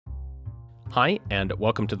Hi, and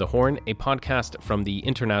welcome to The Horn, a podcast from the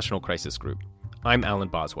International Crisis Group. I'm Alan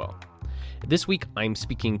Boswell. This week, I'm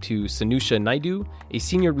speaking to Sanusha Naidu, a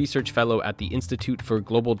senior research fellow at the Institute for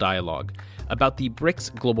Global Dialogue, about the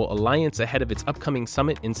BRICS Global Alliance ahead of its upcoming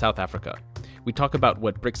summit in South Africa. We talk about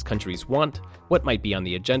what BRICS countries want, what might be on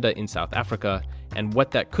the agenda in South Africa, and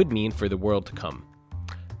what that could mean for the world to come.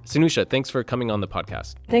 Sanusha, thanks for coming on the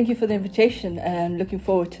podcast. Thank you for the invitation, and looking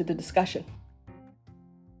forward to the discussion.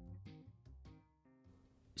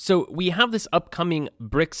 So we have this upcoming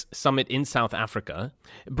BRICS summit in South Africa.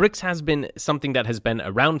 BRICS has been something that has been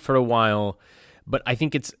around for a while, but I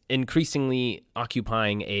think it's increasingly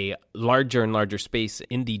occupying a larger and larger space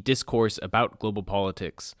in the discourse about global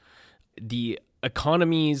politics. The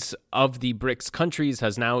economies of the BRICS countries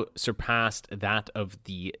has now surpassed that of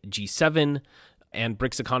the G7, and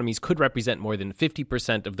BRICS economies could represent more than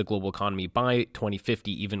 50% of the global economy by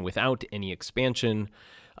 2050, even without any expansion.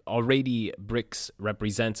 Already, BRICS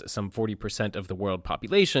represents some 40% of the world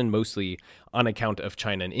population, mostly on account of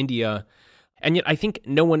China and India. And yet I think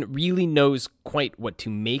no one really knows quite what to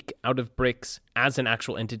make out of BRICS as an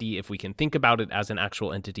actual entity, if we can think about it as an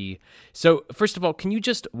actual entity. So first of all, can you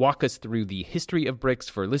just walk us through the history of BRICS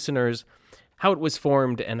for listeners, how it was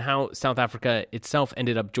formed, and how South Africa itself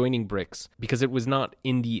ended up joining BRICS, because it was not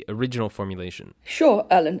in the original formulation? Sure,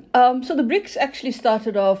 Alan. So the BRICS actually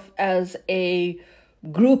started off as a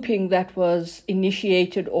grouping that was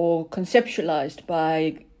initiated or conceptualized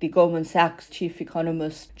by the Goldman Sachs chief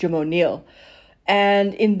economist, Jim O'Neill.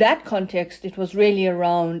 And in that context, it was really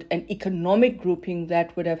around an economic grouping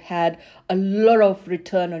that would have had a lot of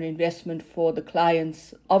return on investment for the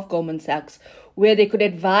clients of Goldman Sachs, where they could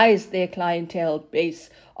advise their clientele base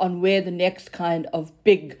on where the next kind of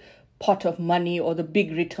big pot of money or the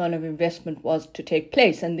big return of investment was to take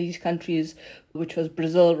place. And these countries, which was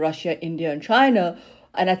Brazil, Russia, India, and China,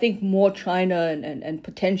 and I think more China and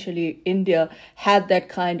potentially India, had that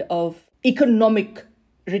kind of economic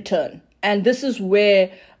return. And this is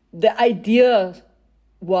where the idea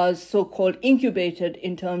was so-called incubated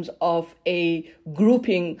in terms of a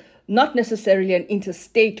grouping, not necessarily an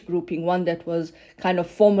interstate grouping, one that was kind of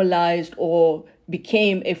formalized or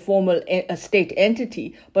became a state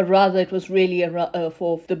entity, but rather it was really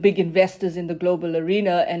for the big investors in the global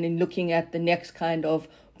arena and in looking at the next kind of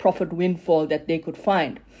profit windfall that they could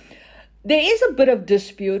find. There is a bit of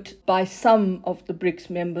dispute by some of the BRICS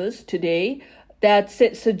members today that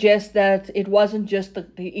suggests that it wasn't just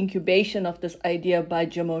the incubation of this idea by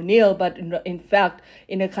Jim O'Neill, but in fact,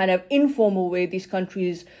 in a kind of informal way, these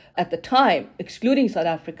countries at the time, excluding South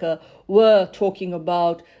Africa, were talking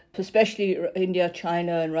about, especially India,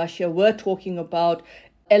 China, and Russia, were talking about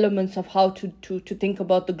elements of how to think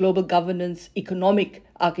about the global governance economic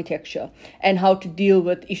architecture and how to deal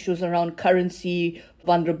with issues around currency,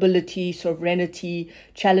 vulnerability, sovereignty,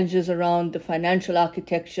 challenges around the financial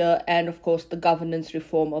architecture, and of course the governance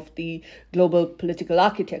reform of the global political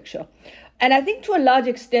architecture. And I think to a large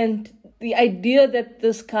extent, the idea that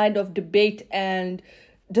this kind of debate and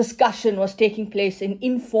discussion was taking place in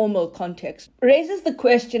informal context raises the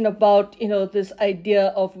question about, this idea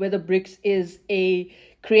of whether BRICS is a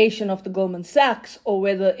creation of the Goldman Sachs or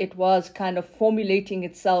whether it was kind of formulating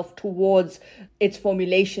itself towards its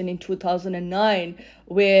formulation in 2009,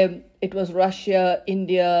 where it was Russia,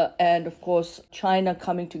 India, and of course China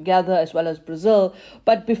coming together, as well as Brazil.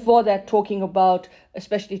 But before that, talking about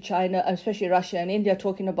especially Russia and India,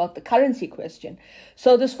 talking about the currency question.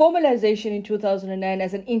 So this formalization in 2009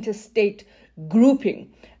 as an interstate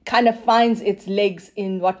grouping kind of finds its legs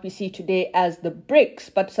in what we see today as the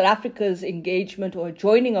BRICS. But South Africa's engagement or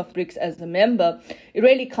joining of BRICS as a member, it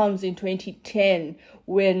really comes in 2010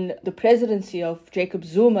 when the presidency of Jacob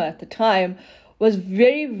Zuma at the time was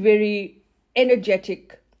very, very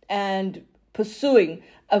energetic and pursuing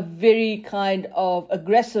a very kind of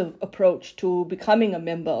aggressive approach to becoming a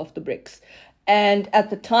member of the BRICS. And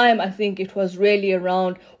at the time, I think it was really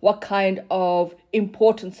around what kind of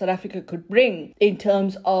importance South Africa could bring in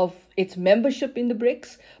terms of its membership in the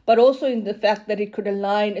BRICS, but also in the fact that it could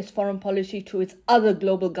align its foreign policy to its other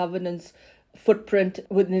global governance footprint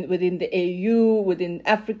within the AU, within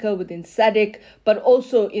Africa, within SADC, but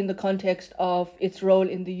also in the context of its role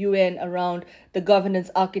in the UN around the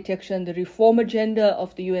governance architecture and the reform agenda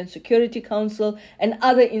of the UN Security Council and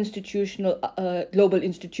other global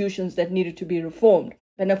institutions that needed to be reformed.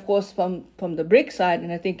 And of course, from the BRICS side,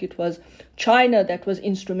 and I think it was China that was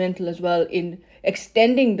instrumental as well in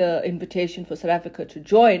extending the invitation for South Africa to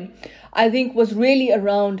join, I think was really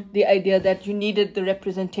around the idea that you needed the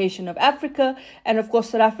representation of Africa. And of course,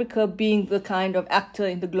 South Africa being the kind of actor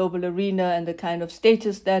in the global arena and the kind of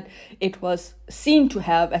status that it was seen to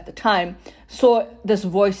have at the time, saw this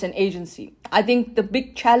voice and agency. I think the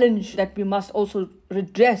big challenge that we must also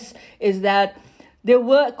redress is that there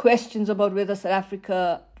were questions about whether South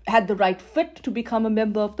Africa had the right fit to become a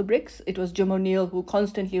member of the BRICS. It was Jim O'Neill who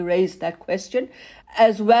constantly raised that question,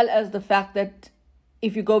 as well as the fact that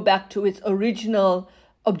if you go back to its original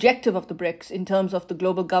objective of the BRICS in terms of the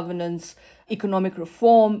global governance, economic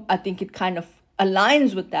reform, I think it kind of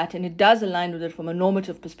aligns with that, and it does align with it from a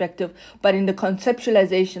normative perspective. But in the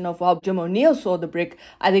conceptualization of how Jim O'Neill saw the BRIC,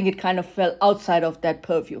 I think it kind of fell outside of that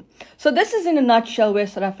purview. So this is in a nutshell where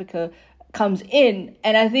South Africa comes in.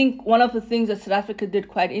 And I think one of the things that South Africa did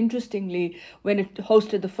quite interestingly when it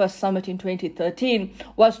hosted the first summit in 2013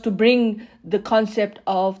 was to bring the concept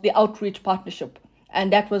of the outreach partnership.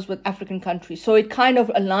 And that was with African countries. So it kind of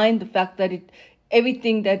aligned the fact that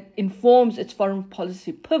everything that informs its foreign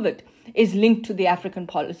policy pivot is linked to the African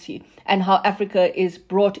policy and how Africa is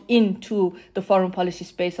brought into the foreign policy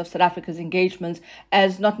space of South Africa's engagements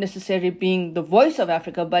as not necessarily being the voice of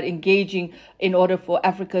Africa, but engaging in order for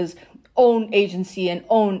Africa's own agency and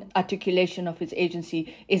own articulation of its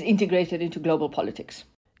agency is integrated into global politics.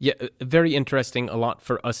 Yeah, very interesting. A lot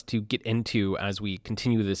for us to get into as we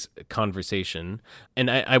continue this conversation.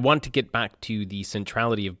 And I want to get back to the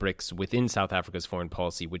centrality of BRICS within South Africa's foreign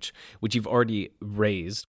policy, which you've already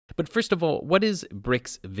raised. But first of all, what is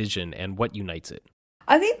BRICS' vision and what unites it?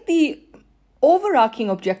 I think the overarching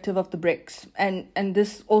objective of the BRICS, and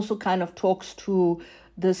this also kind of talks to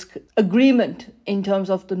this agreement in terms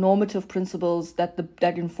of the normative principles that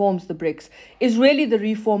informs the BRICS, is really the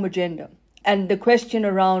reform agenda and the question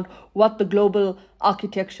around what the global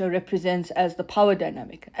architecture represents as the power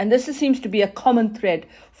dynamic. And this seems to be a common thread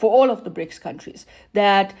for all of the BRICS countries,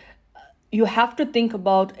 that you have to think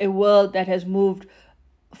about a world that has moved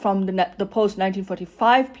from the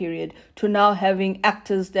post-1945 period to now having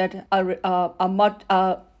actors that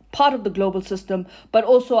are part of the global system, but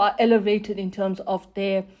also are elevated in terms of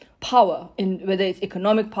their power, in whether it's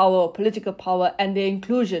economic power or political power, and their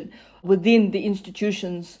inclusion within the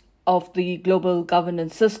institutions of the global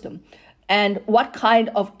governance system, and what kind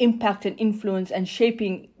of impact and influence and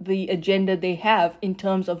shaping the agenda they have in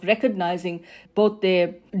terms of recognizing both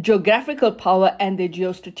their geographical power and their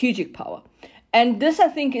geostrategic power. And this, I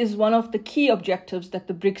think, is one of the key objectives that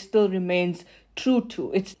the BRICS still remains true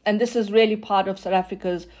to. And this is really part of South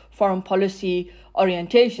Africa's foreign policy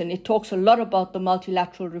orientation. It talks a lot about the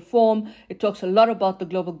multilateral reform. It talks a lot about the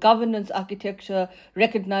global governance architecture,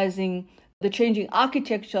 recognizing the changing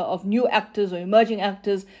architecture of new actors or emerging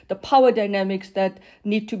actors, the power dynamics that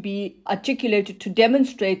need to be articulated to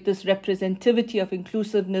demonstrate this representativity of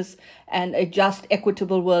inclusiveness and a just,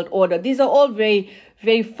 equitable world order. These are all very,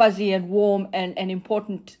 very fuzzy and warm and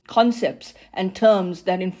important concepts and terms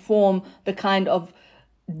that inform the kind of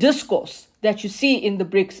discourse that you see in the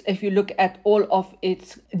BRICS if you look at all of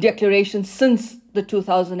its declarations since the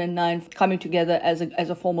 2009 coming together as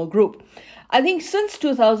a formal group. I think since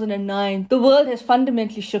 2009, the world has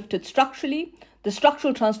fundamentally shifted structurally. The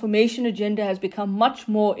structural transformation agenda has become much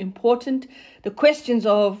more important. The questions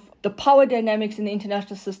of the power dynamics in the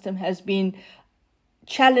international system has been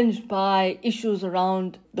challenged by issues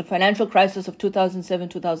around the financial crisis of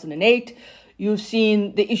 2007-2008. You've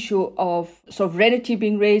seen the issue of sovereignty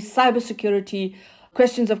being raised, cybersecurity,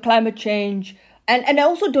 questions of climate change, and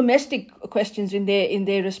also domestic questions in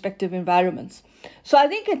their respective environments. So I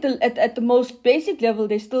think at the most basic level,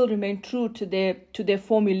 they still remain true to their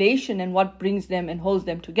formulation and what brings them and holds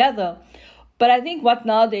them together. But I think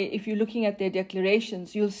if you're looking at their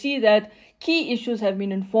declarations, you'll see that key issues have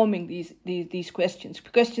been informing these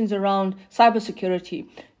questions around cybersecurity,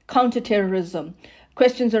 counterterrorism,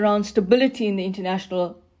 questions around stability in the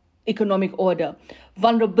international economic order,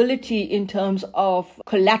 vulnerability in terms of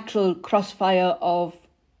collateral crossfire of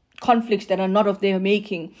conflicts that are not of their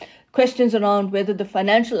making, questions around whether the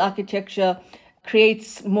financial architecture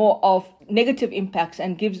creates more of negative impacts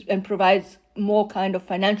and provides more kind of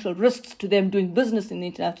financial risks to them doing business in the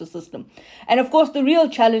international system. And of course, the real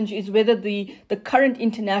challenge is whether the current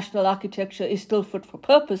international architecture is still fit for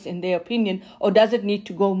purpose, in their opinion, or does it need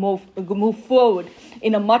to move forward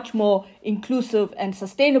in a much more inclusive and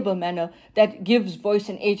sustainable manner that gives voice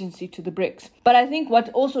and agency to the BRICS. But I think what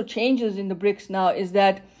also changes in the BRICS now is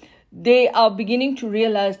that they are beginning to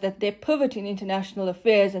realize that their pivot in international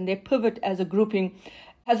affairs and their pivot as a grouping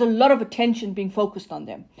has a lot of attention being focused on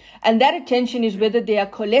them. And that attention is whether they are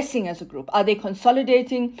coalescing as a group. Are they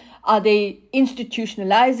consolidating? Are they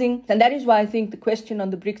institutionalizing? And that is why I think the question on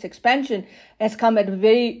the BRICS expansion has come at a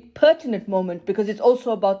very pertinent moment, because it's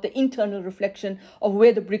also about the internal reflection of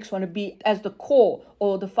where the BRICS want to be as the core,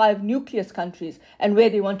 or the 5 nucleus countries, and where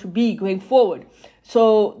they want to be going forward.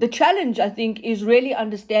 So the challenge, I think, is really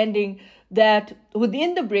understanding that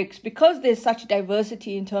within the BRICS, because there's such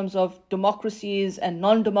diversity in terms of democracies and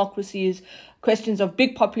non-democracies, questions of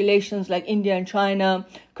big populations like India and China,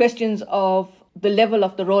 questions of the level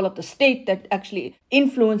of the role of the state that actually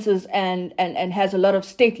influences and has a lot of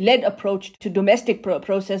state-led approach to domestic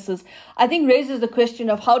processes, I think raises the question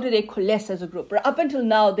of how do they coalesce as a group. Up until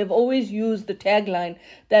now, they've always used the tagline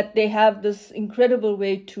that they have this incredible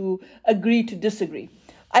way to agree to disagree.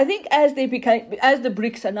 I think as the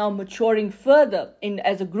BRICS are now maturing further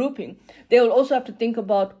as a grouping, they will also have to think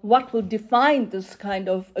about what will define this kind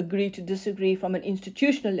of agree to disagree from an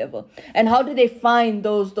institutional level, and how do they find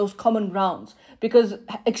those common grounds. Because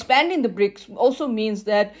expanding the BRICS also means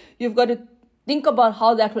that you've got to think about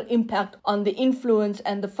how that will impact on the influence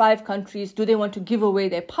and the 5 countries. Do they want to give away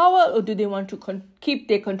their power, or do they want to keep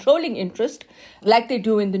their controlling interest like they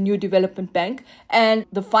do in the New Development Bank? And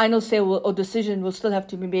the final say or decision will still have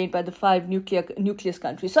to be made by the 5 nucleus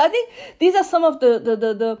countries. So I think these are some of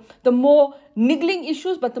the more niggling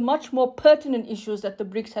issues, but the much more pertinent issues that the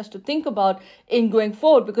BRICS has to think about in going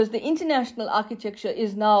forward, because the international architecture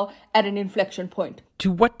is now at an inflection point.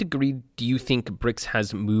 To what degree do you think BRICS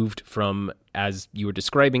has moved from, as you were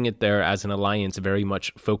describing it there, as an alliance very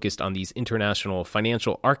much focused on these international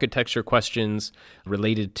financial architecture questions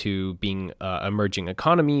related to being emerging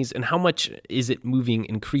economies, and how much is it moving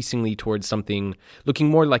increasingly towards something looking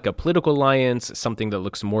more like a political alliance, something that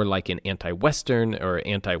looks more like an anti-Western or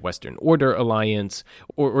anti-Western order alliance,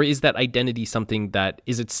 or is that identity something that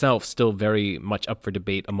is itself still very much up for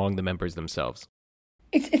debate among the members themselves?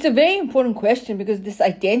 It's a very important question, because this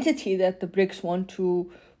identity that the BRICS want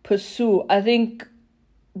to pursue, I think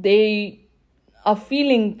they are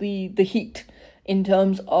feeling the heat in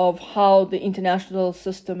terms of how the international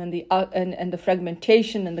system and the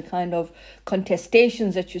fragmentation and the kind of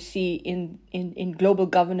contestations that you see in global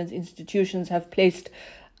governance institutions have placed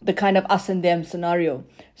the kind of us and them scenario.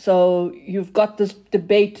 So you've got this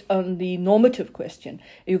debate on the normative question.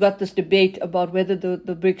 You've got this debate about whether the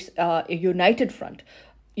BRICS are a united front.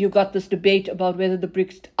 You've got this debate about whether the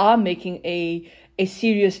BRICS are making a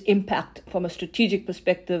serious impact from a strategic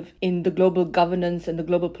perspective in the global governance and the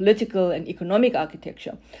global political and economic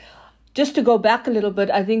architecture. Just to go back a little bit,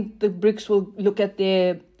 I think the BRICS will look at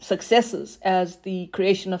their successes as the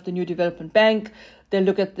creation of the New Development Bank. They'll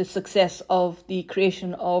look at the success of the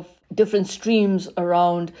creation of different streams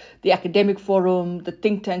around the academic forum, the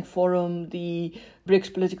think tank forum, the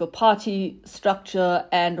BRICS political party structure,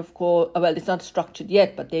 and of course, well, it's not structured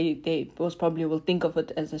yet, but they most probably will think of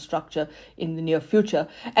it as a structure in the near future,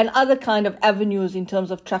 and other kind of avenues in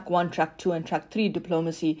terms of track 1, track 2, and track 3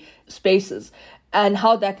 diplomacy spaces, and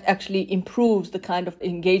how that actually improves the kind of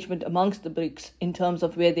engagement amongst the BRICS in terms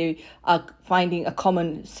of where they are finding a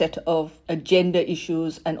common set of agenda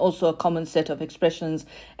issues and also a common set of expressions,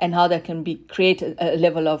 and how that can create a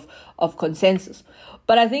level of consensus.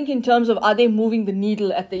 But I think in terms of are they moving the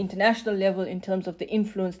needle at the international level in terms of the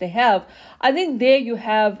influence they have, I think there you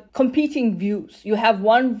have competing views. You have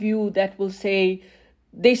one view that will say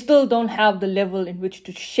they still don't have the level in which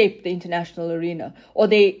to shape the international arena, or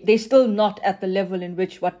they're still not at the level in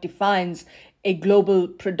which what defines a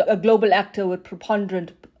global actor with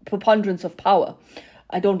preponderance of power.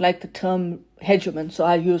 I don't like the term hegemon, so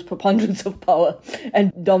I'll use preponderance of power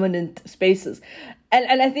and dominant spaces.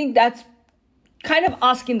 And I think that's kind of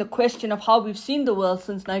asking the question of how we've seen the world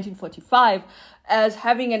since 1945 as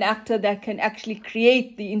having an actor that can actually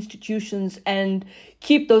create the institutions and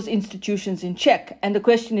keep those institutions in check. And the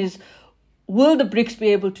question is, will the BRICS be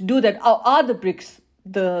able to do that? Or are the BRICS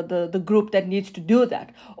the group that needs to do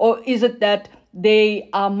that? Or is it that they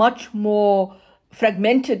are much more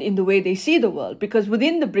fragmented in the way they see the world? Because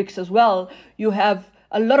within the BRICS as well, you have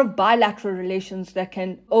a lot of bilateral relations that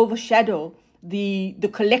can overshadow the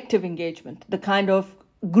collective engagement, the kind of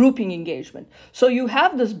grouping engagement. So you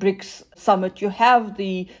have this BRICS summit, you have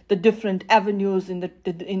the different avenues in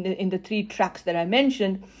the 3 tracks that I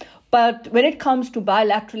mentioned, but when it comes to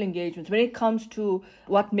bilateral engagements, when it comes to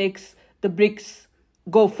what makes the BRICS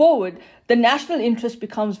go forward, the national interest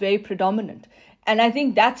becomes very predominant. And I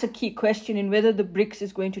think that's a key question in whether the BRICS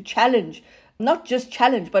is going to challenge, not just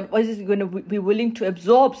challenge, but is it going to be willing to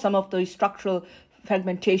absorb some of those structural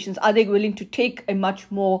fragmentations? Are they willing to take a much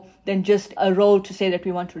more than just a role to say that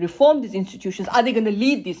we want to reform these institutions? Are they going to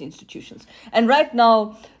lead these institutions? And right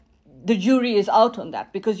now, the jury is out on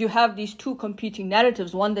that, because you have these two competing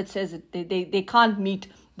narratives. One that says that they can't meet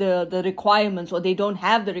the requirements, or they don't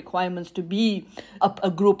have the requirements to be a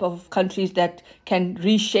group of countries that can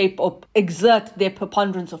reshape or exert their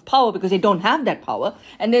preponderance of power, because they don't have that power.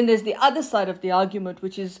 And then there's the other side of the argument,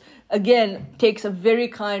 which is, again, takes a very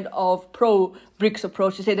kind of pro-BRICS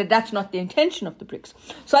approach to say that that's not the intention of the BRICS.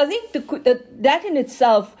 So I think that in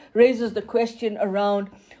itself raises the question around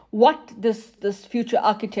what this future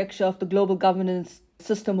architecture of the global governance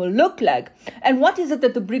system will look like, and what is it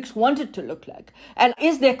that the BRICS want it to look like, and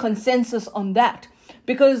is there consensus on that?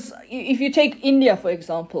 Because if you take India, for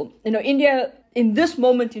example, India in this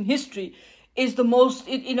moment in history is the most,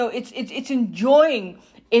 it's enjoying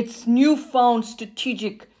its newfound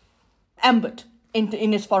strategic ambit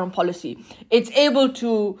in its foreign policy. It's able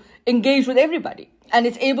to engage with everybody, and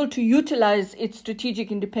it's able to utilize its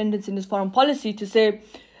strategic independence in its foreign policy to say,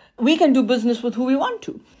 we can do business with who we want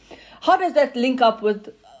to. How does that link up with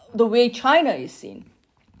the way China is seen?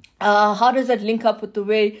 How does that link up with the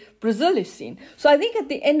way Brazil is seen? So I think at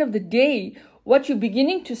the end of the day, what you're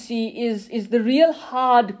beginning to see is the real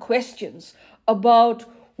hard questions about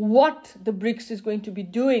what the BRICS is going to be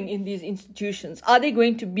doing in these institutions. Are they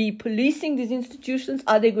going to be policing these institutions?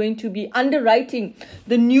 Are they going to be underwriting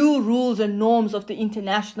the new rules and norms of the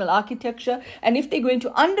international architecture? And if they're going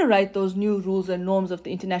to underwrite those new rules and norms of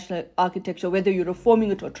the international architecture, whether you're reforming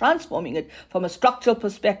it or transforming it from a structural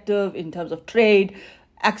perspective in terms of trade,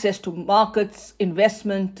 access to markets,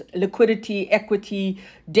 investment, liquidity, equity,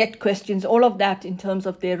 debt questions, all of that in terms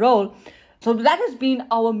of their role. So that has been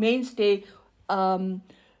our mainstay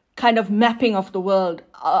kind of mapping of the world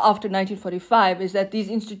after 1945, is that these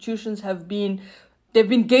institutions they've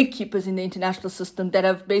been gatekeepers in the international system that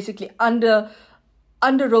have basically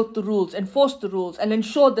underwrote the rules, enforced the rules, and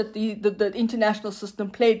ensured that the international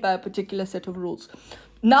system played by a particular set of rules.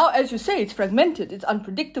 Now, as you say, it's fragmented, it's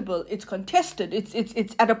unpredictable, it's contested,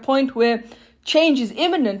 it's at a point where change is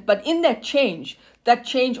imminent, but in that change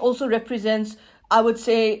also represents, I would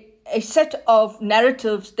say, a set of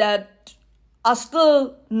narratives that are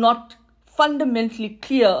still not fundamentally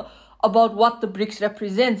clear about what the BRICS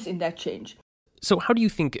represents in that change. So how do you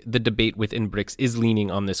think the debate within BRICS is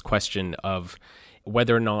leaning on this question of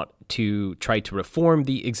whether or not to try to reform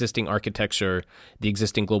the existing architecture, the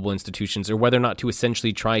existing global institutions, or whether or not to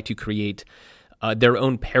essentially try to create their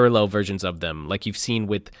own parallel versions of them, like you've seen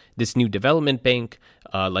with this new development bank,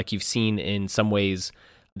 like you've seen in some ways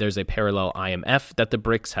there's a parallel IMF that the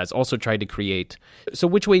BRICS has also tried to create. So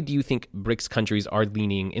which way do you think BRICS countries are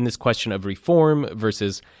leaning in this question of reform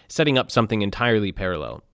versus setting up something entirely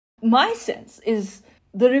parallel? My sense is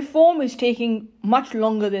the reform is taking much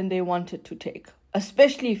longer than they wanted to take,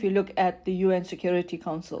 especially if you look at the UN Security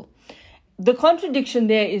Council. The contradiction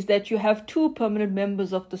there is that you have two permanent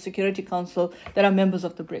members of the Security Council that are members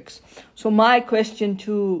of the BRICS. So my question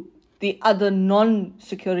to the other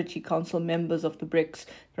non-Security Council members of the BRICS,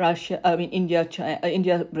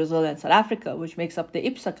 India, Brazil, and South Africa, which makes up the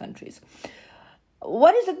IPSA countries.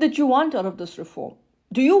 What is it that you want out of this reform?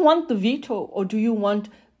 Do you want the veto, or do you want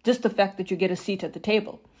just the fact that you get a seat at the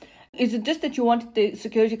table? Is it just that you want the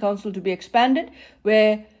Security Council to be expanded,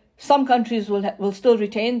 where some countries will still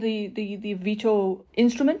retain the veto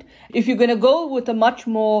instrument? If you're going to go with a much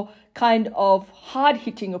more kind of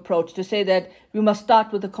hard-hitting approach to say that we must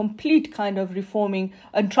start with a complete kind of reforming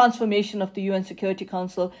and transformation of the UN Security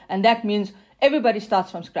Council, and that means everybody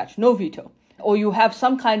starts from scratch, no veto. Or you have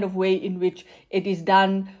some kind of way in which it is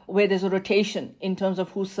done where there's a rotation in terms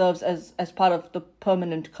of who serves as part of the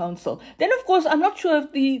permanent council. Then, of course, I'm not sure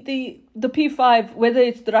if the P5, whether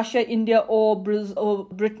it's the Russia, India, or Brazil, or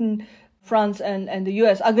Britain, France, and the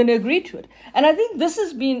US, are going to agree to it. And I think this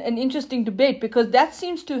has been an interesting debate, because that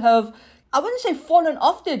seems to have, I wouldn't say fallen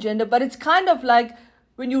off the agenda, but it's kind of like,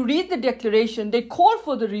 when you read the declaration, they call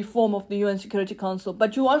for the reform of the UN Security Council,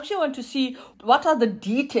 but you actually want to see what are the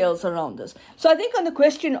details around this. So I think on the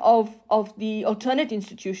question of the alternate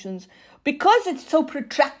institutions, because it's so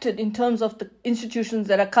protracted in terms of the institutions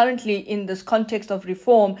that are currently in this context of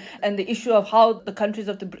reform, and the issue of how the countries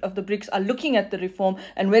of the BRICS are looking at the reform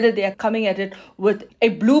and whether they are coming at it with a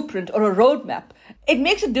blueprint or a roadmap, it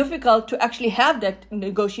makes it difficult to actually have that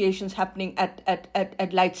negotiations happening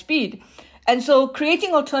at light speed. And so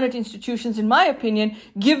creating alternate institutions, in my opinion,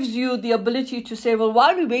 gives you the ability to say, well,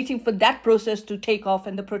 why are we waiting for that process to take off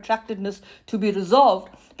and the protractedness to be resolved?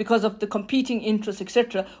 because of the competing interests,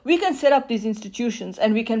 etc., we can set up these institutions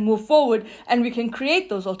and we can move forward and we can create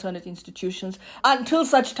those alternate institutions until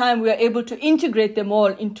such time we are able to integrate them all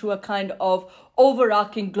into a kind of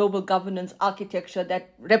overarching global governance architecture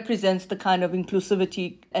that represents the kind of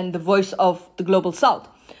inclusivity and the voice of the global South.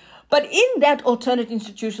 But in that alternate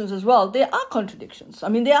institutions as well, there are contradictions. I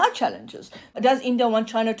mean, there are challenges. Does India want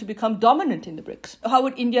China to become dominant in the BRICS? How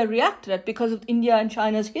would India react to that because of India and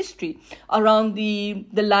China's history around the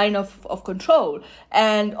line of control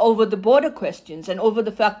and over the border questions and over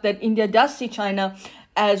the fact that India does see China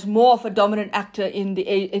as more of a dominant actor in the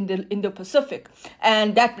Indo-Pacific.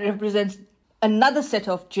 And that represents another set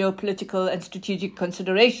of geopolitical and strategic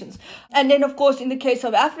considerations. And then, of course, in the case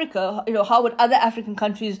of Africa, how would other African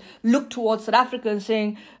countries look towards South Africa and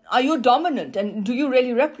saying, are you dominant? And do you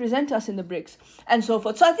really represent us in the BRICS? And so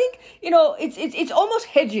forth. So I think, it's almost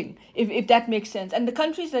hedging, if that makes sense. And the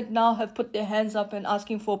countries that now have put their hands up and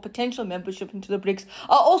asking for potential membership into the BRICS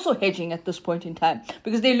are also hedging at this point in time,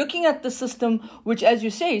 because they're looking at the system, which, as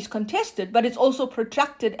you say, is contested, but it's also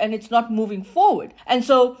protracted and it's not moving forward. And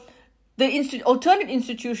so the alternate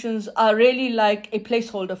institutions are really like a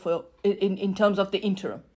placeholder for in terms of the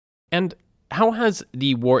interim. And how has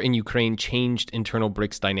the war in Ukraine changed internal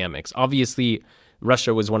BRICS dynamics? Obviously,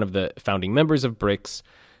 Russia was one of the founding members of BRICS.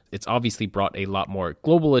 It's obviously brought a lot more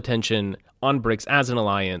global attention on BRICS as an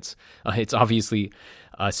alliance. It's obviously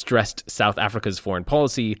stressed South Africa's foreign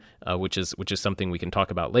policy, which is something we can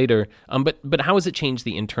talk about later. But how has it changed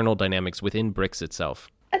the internal dynamics within BRICS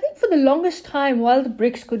itself? I think for the longest time, while the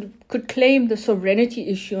BRICS could claim the sovereignty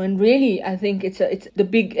issue, and really I think it's the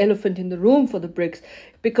big elephant in the room for the BRICS,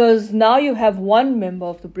 because now you have one member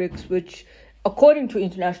of the BRICS which, according to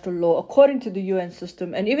international law, according to the UN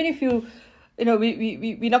system, and even if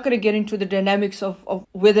we're not going to get into the dynamics of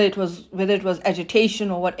whether it was agitation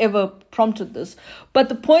or whatever prompted this, but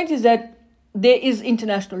the point is that there is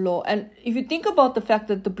international law. And if you think about the fact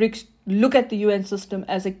that the BRICS look at the UN system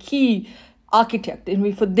as a key architect,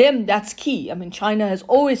 and for them that's key. I mean, China has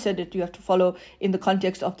always said that you have to follow in the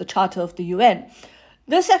context of the Charter of the UN.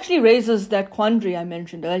 This actually raises that quandary I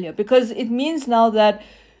mentioned earlier, because it means now that,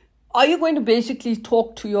 are you going to basically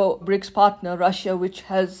talk to your BRICS partner, Russia, which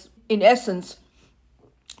has, in essence,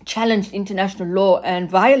 challenged international law and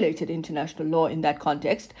violated international law in that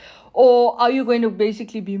context, or are you going to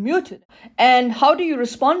basically be muted? And how do you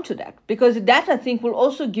respond to that? Because that, I think, will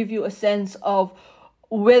also give you a sense of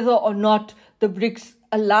whether or not the BRICS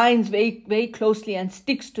aligns very, very closely and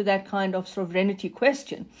sticks to that kind of sovereignty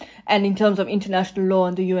question, and in terms of international law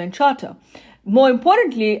and the UN Charter. More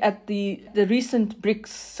importantly, at the recent BRICS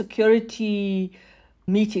security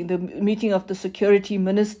meeting, the meeting of the Security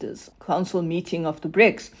Ministers Council meeting of the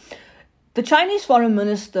BRICS, the Chinese foreign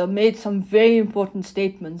minister made some very important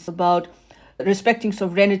statements about respecting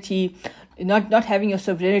sovereignty, not having your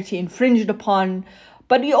sovereignty infringed upon.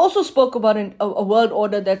 But he also spoke about a world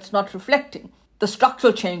order that's not reflecting the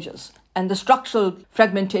structural changes and the structural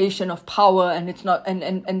fragmentation of power, and it's not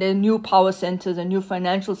and there are new power centers and new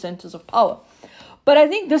financial centers of power. But I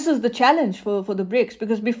think this is the challenge for the BRICS,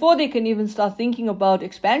 because before they can even start thinking about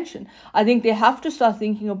expansion, I think they have to start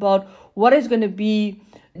thinking about what is going to be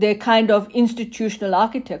their kind of institutional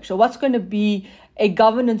architecture, what's going to be a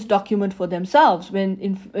governance document for themselves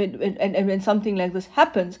when something like this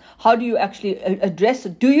happens. How do you actually address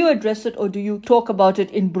it? Do you address it, or do you talk about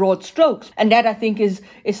it in broad strokes? And that, I think, is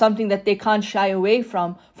something that they can't shy away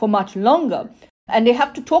from for much longer. And they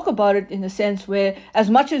have to talk about it in a sense where,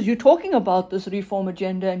 as much as you're talking about this reform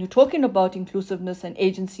agenda and you're talking about inclusiveness and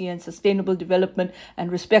agency and sustainable development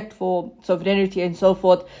and respect for sovereignty and so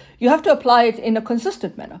forth, you have to apply it in a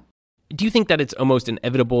consistent manner. Do you think that it's almost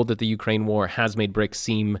inevitable that the Ukraine war has made BRICS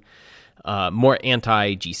seem more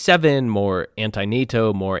anti-G7, more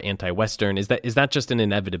anti-NATO, more anti-Western? Is that just an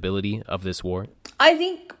inevitability of this war? I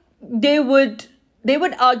think they would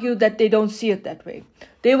argue that they don't see it that way.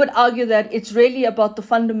 They would argue that it's really about the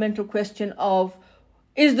fundamental question of,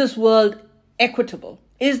 is this world equitable?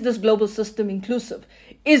 Is this global system inclusive?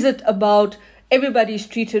 Is it about everybody's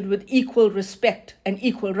treated with equal respect and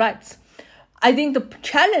equal rights? I think the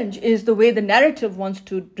challenge is the way the narrative wants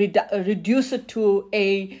to reduce it to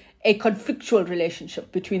a conflictual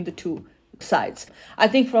relationship between the two sides. I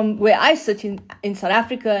think from where I sit in South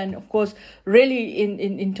Africa, and of course, really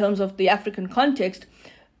in terms of the African context,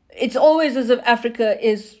 it's always as if Africa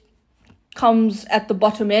comes at the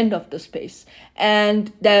bottom end of the space,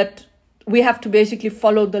 and that we have to basically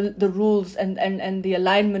follow the rules and the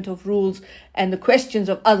alignment of rules and the questions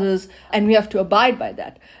of others, and we have to abide by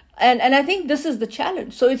that. And I think this is the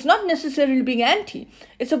challenge. So it's not necessarily being anti.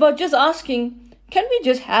 It's about just asking, can we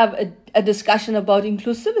just have a discussion about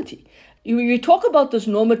inclusivity? We talk about this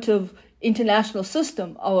normative international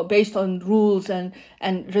system based on rules and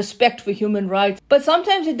respect for human rights. But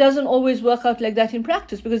sometimes it doesn't always work out like that in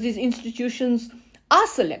practice because these institutions are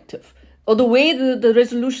selective. Or the way the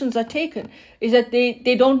resolutions are taken is that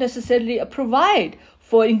they don't necessarily provide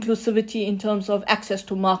for inclusivity in terms of access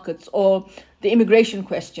to markets or the immigration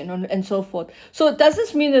question and so forth. So does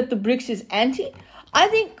this mean that the BRICS is anti? I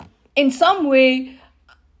think in some way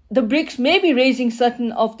the BRICS may be raising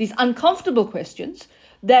certain of these uncomfortable questions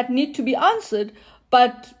that need to be answered,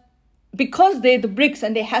 but because they're the BRICS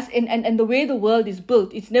and the way the world is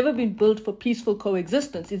built, it's never been built for peaceful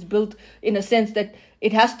coexistence. It's built in a sense that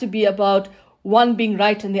it has to be about one being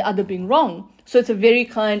right and the other being wrong. So it's a very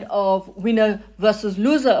kind of winner versus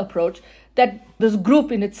loser approach that this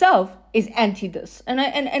group in itself is anti this. And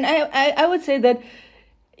I would say that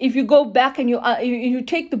if you go back and you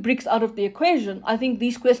take the BRICS out of the equation, I think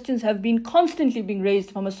these questions have been constantly being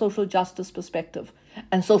raised from a social justice perspective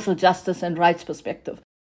and social justice and rights perspective.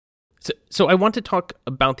 So I want to talk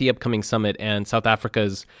about the upcoming summit and South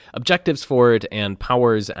Africa's objectives for it and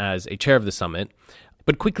powers as a chair of the summit.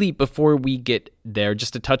 But quickly, before we get there,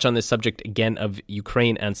 just to touch on this subject again of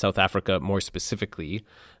Ukraine and South Africa more specifically,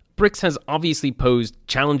 BRICS has obviously posed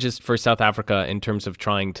challenges for South Africa in terms of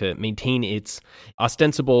trying to maintain its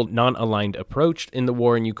ostensible, non-aligned approach in the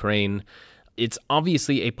war in Ukraine. It's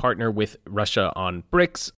obviously a partner with Russia on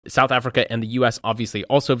BRICS. South Africa and the U.S. obviously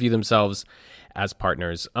also view themselves as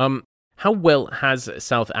partners. How well has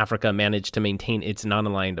South Africa managed to maintain its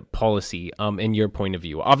non-aligned policy in your point of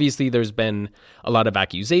view? Obviously, there's been a lot of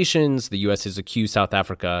accusations. The U.S. has accused South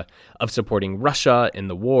Africa of supporting Russia in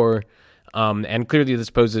the war. And clearly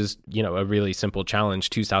this poses, a really simple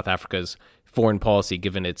challenge to South Africa's foreign policy,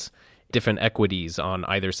 given its different equities on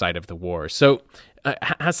either side of the war. So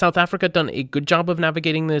has South Africa done a good job of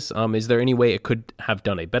navigating this? Is there any way it could have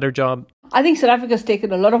done a better job? I think South Africa has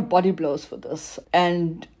taken a lot of body blows for this.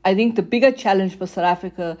 And I think the bigger challenge for South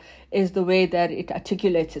Africa is the way that it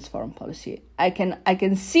articulates its foreign policy. I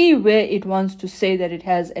can see where it wants to say that it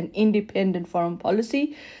has an independent foreign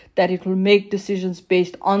policy, that it will make decisions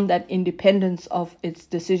based on that independence of its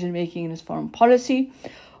decision-making in its foreign policy.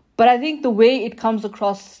 But I think the way it comes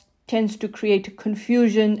across tends to create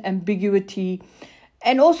confusion, ambiguity,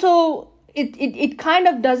 and also it kind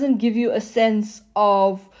of doesn't give you a sense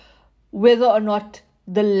of whether or not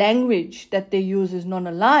the language that they use is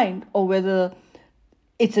non-aligned or whether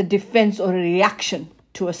it's a defense or a reaction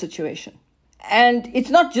to a situation. And it's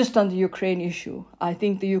not just on the Ukraine issue. I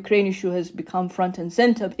think the Ukraine issue has become front and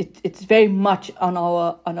center. It's very much on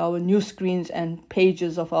our news screens and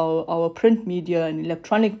pages of our print media and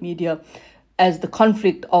electronic media as the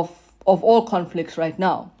conflict of all conflicts right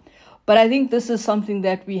now. But I think this is something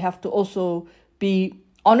that we have to also be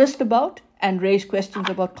honest about and raise questions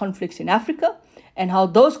about conflicts in Africa and how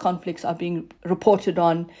those conflicts are being reported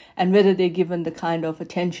on and whether they're given the kind of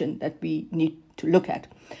attention that we need to look at.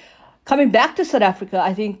 Coming back to South Africa,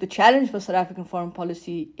 I think the challenge for South African foreign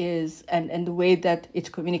policy is, and the way that it's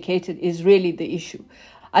communicated is really the issue.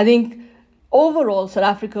 I think overall, South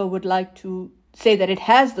Africa would like to say that it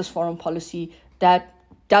has this foreign policy that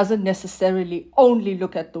doesn't necessarily only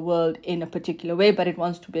look at the world in a particular way, but it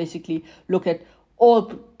wants to basically look at all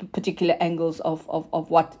particular angles of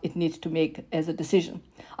what it needs to make as a decision.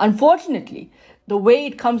 Unfortunately, the way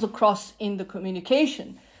it comes across in the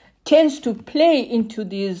communication tends to play into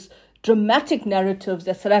these dramatic narratives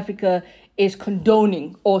that South Africa is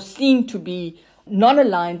condoning or seen to be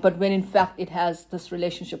non-aligned, but when in fact it has this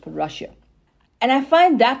relationship with Russia. And I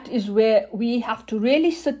find that is where we have to really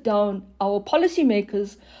sit down, our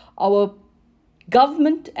policymakers, our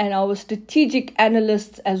government and our strategic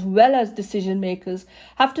analysts as well as decision makers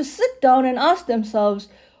have to sit down and ask themselves,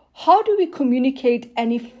 how do we communicate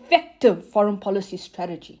an effective foreign policy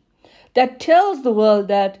strategy that tells the world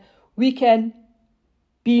that we can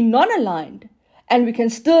be non-aligned and we can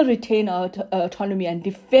still retain our autonomy and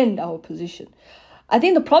defend our position? I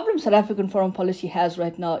think the problem South African foreign policy has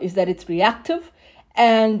right now is that it's reactive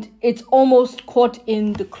and it's almost caught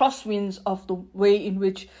in the crosswinds of the way in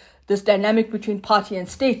which this dynamic between party and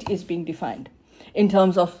state is being defined in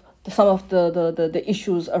terms of some of the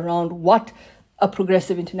issues around what a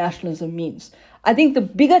progressive internationalism means. I think the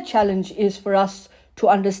bigger challenge is for us to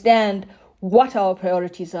understand what our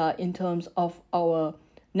priorities are in terms of our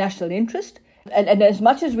national interest. And as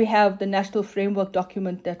much as we have the national framework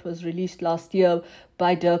document that was released last year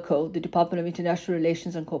by DIRCO, the Department of International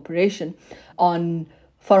Relations and Cooperation,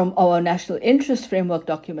 from our national interest framework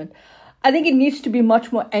document, I think it needs to be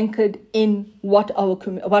much more anchored in what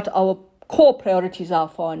our core priorities are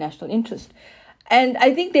for our national interest. And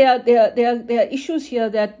I think there are issues here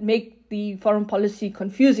that make the foreign policy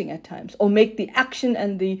confusing at times, or make the action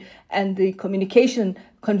and the communication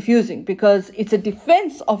confusing, because it's a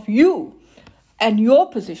defense of you and your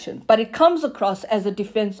position, but it comes across as a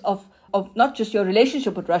defense of not just your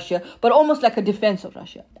relationship with Russia, but almost like a defense of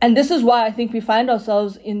Russia. And this is why I think we find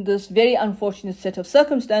ourselves in this very unfortunate set of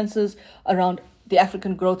circumstances around the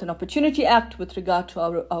African Growth and Opportunity Act with regard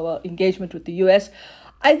to our engagement with the US.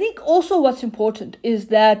 I think also what's important is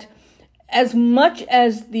that as much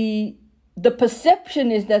as the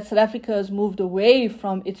perception is that South Africa has moved away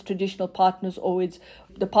from its traditional partners, or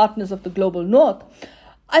the partners of the global north,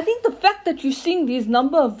 I think the fact that you're seeing these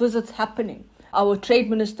number of visits happening. Our trade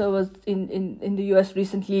minister was in the US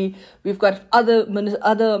recently. We've got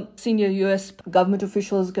other senior US government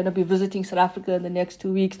officials going to be visiting South Africa in the next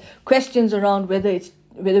 2 weeks. Questions around whether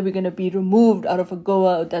we're going to be removed out of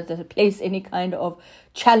AGOA, does it place any kind of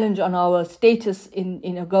challenge on our status in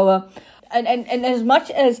AGOA. And as much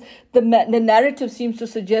as the narrative seems to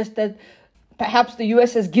suggest that perhaps the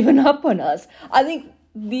US has given up on us, I think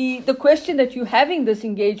the question that you're having this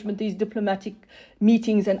engagement, these diplomatic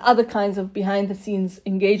meetings and other kinds of behind-the-scenes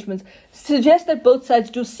engagements, suggests that both sides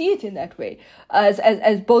do see it in that way,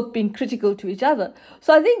 as both being critical to each other.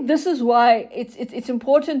 So I think this is why it's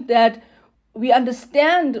important that we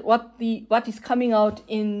understand what is coming out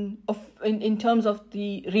in terms of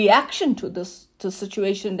the reaction to this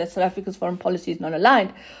situation that South Africa's foreign policy is not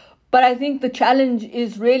aligned. But I think the challenge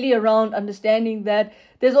is really around understanding that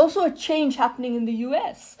there's also a change happening in the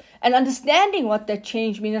US, and understanding what that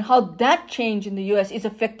change means and how that change in the US is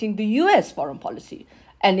affecting the US foreign policy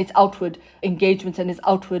and its outward engagements and its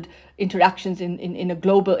outward interactions in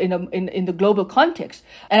the global context.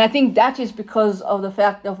 And I think that is because of the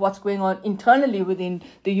fact of what's going on internally within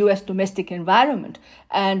the US domestic environment,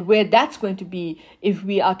 and where that's going to be if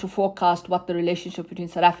we are to forecast what the relationship between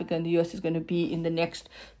South Africa and the US is going to be in the next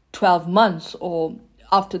 12 months or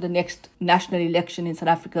after the next national election in South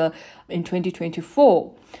Africa in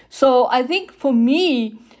 2024. So I think for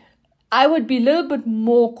me, I would be a little bit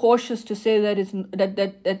more cautious to say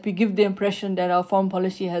that we give the impression that our foreign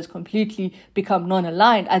policy has completely become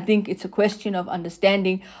non-aligned. I think it's a question of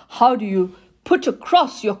understanding how do you put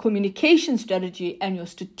across your communication strategy and your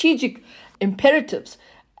strategic imperatives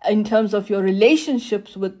in terms of your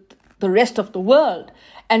relationships with the rest of the world,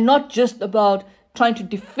 and not just about trying to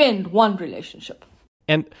defend one relationship.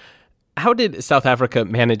 And how did South Africa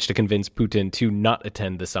manage to convince Putin to not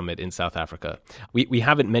attend the summit in South Africa? We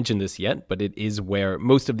haven't mentioned this yet, but it is where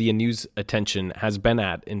most of the news attention has been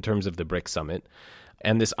at in terms of the BRICS summit.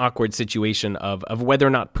 And this awkward situation of whether or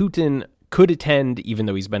not Putin could attend, even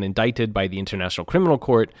though he's been indicted by the International Criminal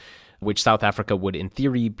Court, which South Africa would, in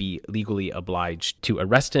theory, be legally obliged to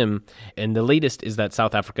arrest him. And the latest is that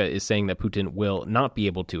South Africa is saying that Putin will not be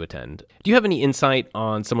able to attend. Do you have any insight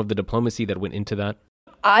on some of the diplomacy that went into that?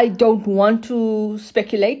 I don't want to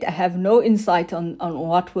speculate. I have no insight on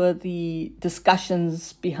what were the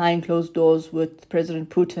discussions behind closed doors with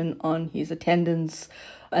President Putin on his attendance,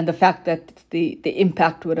 and the fact that the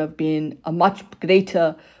impact would have been a much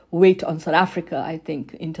greater weight on South Africa, I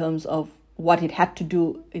think, in terms of what it had to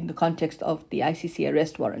do in the context of the ICC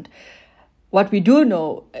arrest warrant. What we do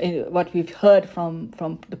know, what we've heard from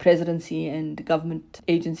the presidency and government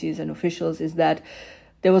agencies and officials, is that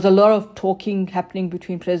there was a lot of talking happening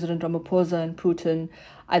between President Ramaphosa and Putin.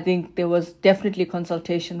 I think there was definitely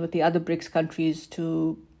consultation with the other BRICS countries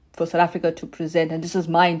for South Africa to present, and this is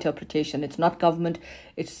my interpretation. It's not government.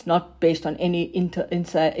 It's not based on any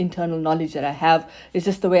internal knowledge that I have. It's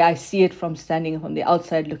just the way I see it from standing from the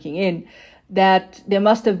outside looking in, that there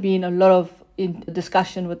must have been a lot of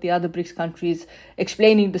discussion with the other BRICS countries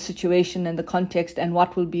explaining the situation and the context and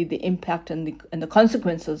what will be the impact and the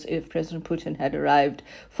consequences if President Putin had arrived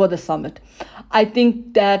for the summit. I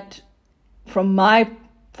think that from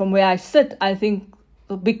where I sit, I think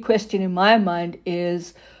the big question in my mind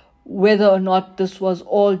is whether or not this was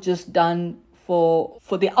all just done for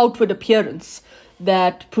the outward appearance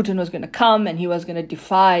that Putin was going to come and he was going to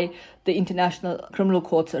defy the International Criminal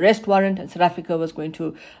Court's arrest warrant, and South Africa was going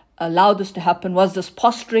to allow this to happen. Was this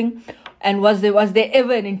posturing? And was there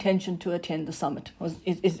ever an intention to attend the summit?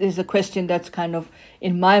 Is a question that's kind of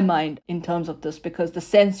in my mind in terms of this, because the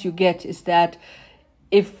sense you get is that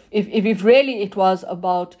if really it was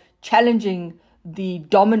about challenging the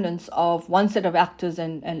dominance of one set of actors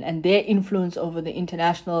and their influence over the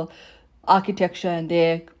international architecture and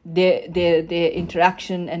their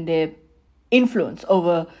interaction and their influence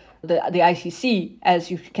over the ICC,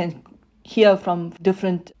 as you can hear from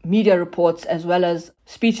different media reports as well as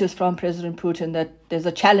speeches from President Putin that there's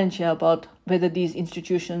a challenge here about whether these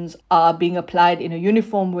institutions are being applied in a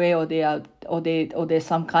uniform way or there's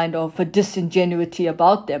some kind of a disingenuity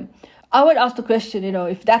about them. I would ask the question,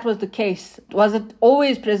 if that was the case, was it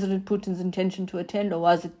always President Putin's intention to attend, or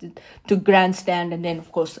was it to grandstand and then,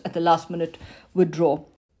 of course, at the last minute withdraw?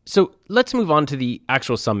 So let's move on to the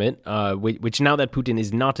actual summit, which now that Putin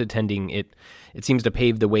is not attending, it seems to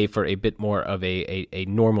pave the way for a bit more of a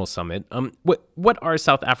normal summit. What are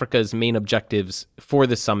South Africa's main objectives for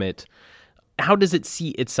the summit? How does it see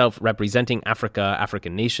itself representing Africa,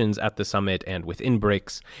 African nations at the summit and within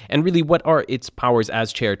BRICS? And really, what are its powers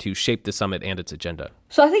as chair to shape the summit and its agenda?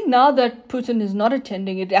 So I think now that Putin is not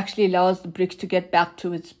attending, it actually allows the BRICS to get back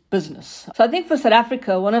to its business. So I think for South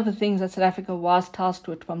Africa, one of the things that South Africa was tasked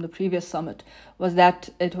with from the previous summit was that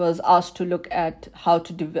it was asked to look at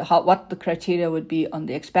what the criteria would be on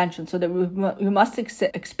the expansion, so that we must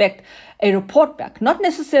expect a report back, not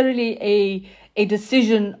necessarily a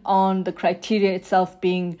decision on the criteria itself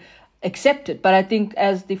being accepted. But I think,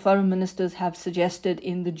 as the foreign ministers have suggested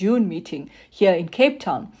in the June meeting here in Cape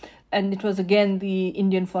Town, and it was again the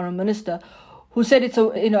Indian foreign minister who said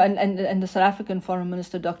and the South African foreign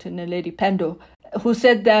minister, Dr. Naledi Pandor, who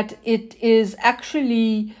said that it is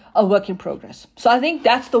actually a work in progress. So I think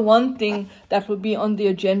that's the one thing that will be on the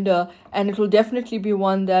agenda, and it will definitely be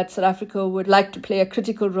one that South Africa would like to play a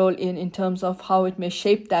critical role in terms of how it may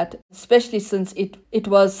shape that, especially since it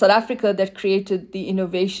was South Africa that created the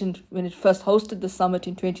innovation when it first hosted the summit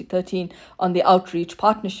in 2013 on the outreach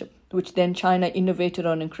partnership, which then China innovated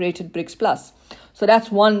on and created BRICS Plus. So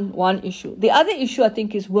that's one issue. The other issue, I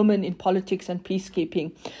think, is women in politics and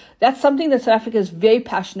peacekeeping. That's something that South Africa is very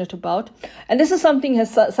passionate about. And this is something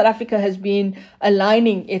South Africa has been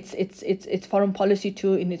aligning its foreign policy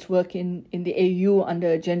to in its work in the AU under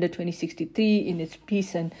Agenda 2063, in its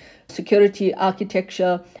peace and security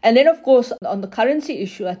architecture. And then, of course, on the currency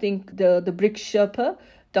issue, I think the BRICS Sherpa,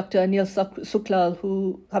 Dr. Anil Suklal,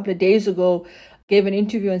 who a couple of days ago gave an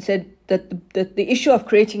interview and said that the issue of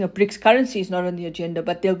creating a BRICS currency is not on the agenda,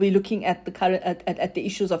 but they'll be looking at the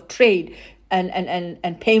issues of trade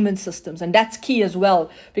and payment systems. And that's key as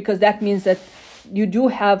well, because that means that you do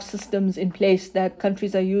have systems in place that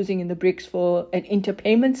countries are using in the BRICS for an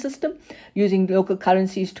interpayment system, using local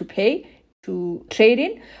currencies to pay, to trade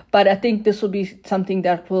in. But I think this will be something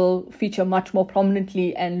that will feature much more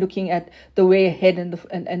prominently, and looking at the way ahead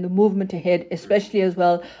and the movement ahead, especially as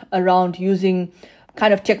well around using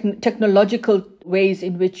kind of technological ways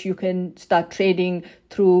in which you can start trading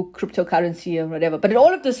through cryptocurrency or whatever. But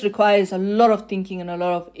all of this requires a lot of thinking and a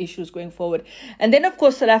lot of issues going forward. And then, of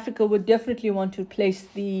course, South Africa would definitely want to place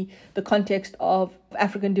the context of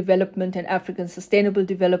African development and African sustainable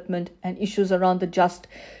development and issues around the just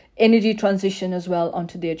energy transition as well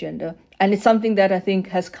onto the agenda. And it's something that I think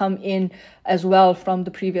has come in as well from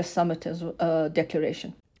the previous summit as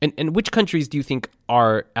declaration. And which countries do you think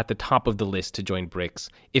are at the top of the list to join BRICS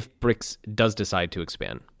if BRICS does decide to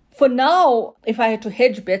expand? For now, if I had to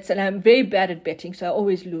hedge bets, and I'm very bad at betting, so I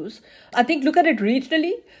always lose, I think look at it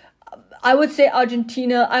regionally. I would say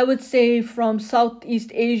Argentina. I would say from Southeast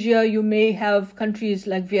Asia, you may have countries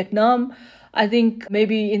like Vietnam. I think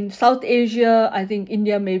maybe in South Asia, I think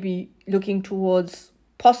India may be looking towards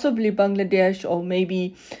possibly Bangladesh, or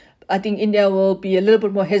maybe I think India will be a little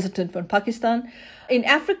bit more hesitant from Pakistan. In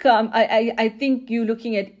Africa, I think you're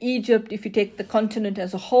looking at Egypt if you take the continent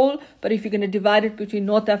as a whole, but if you're going to divide it between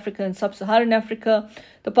North Africa and Sub-Saharan Africa,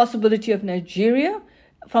 the possibility of Nigeria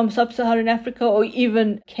from Sub-Saharan Africa, or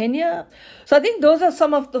even Kenya. So I think those are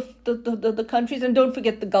some of the countries, and don't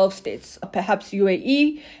forget the Gulf states, perhaps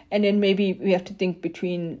UAE, and then maybe we have to think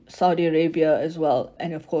between Saudi Arabia as well.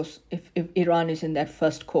 And of course, if Iran is in that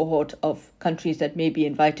first cohort of countries that may be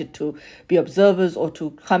invited to be observers or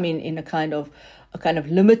to come in a kind of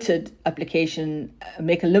limited application,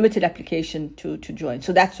 make a limited application to join.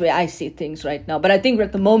 So that's where I see things right now. But I think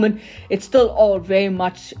at the moment, it's still all very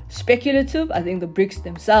much speculative. I think the BRICS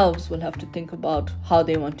themselves will have to think about how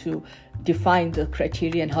they want to define the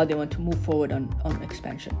criteria and how they want to move forward on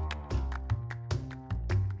expansion.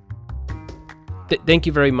 Thank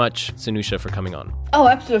you very much, Sanusha, for coming on. Oh,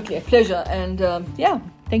 absolutely. A pleasure. And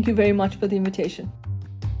thank you very much for the invitation.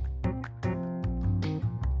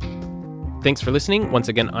 Thanks for listening. Once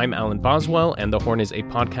again, I'm Alan Boswell, and The Horn is a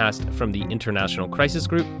podcast from the International Crisis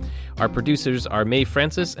Group. Our producers are Mae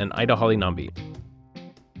Francis and Ida Holly Nambi.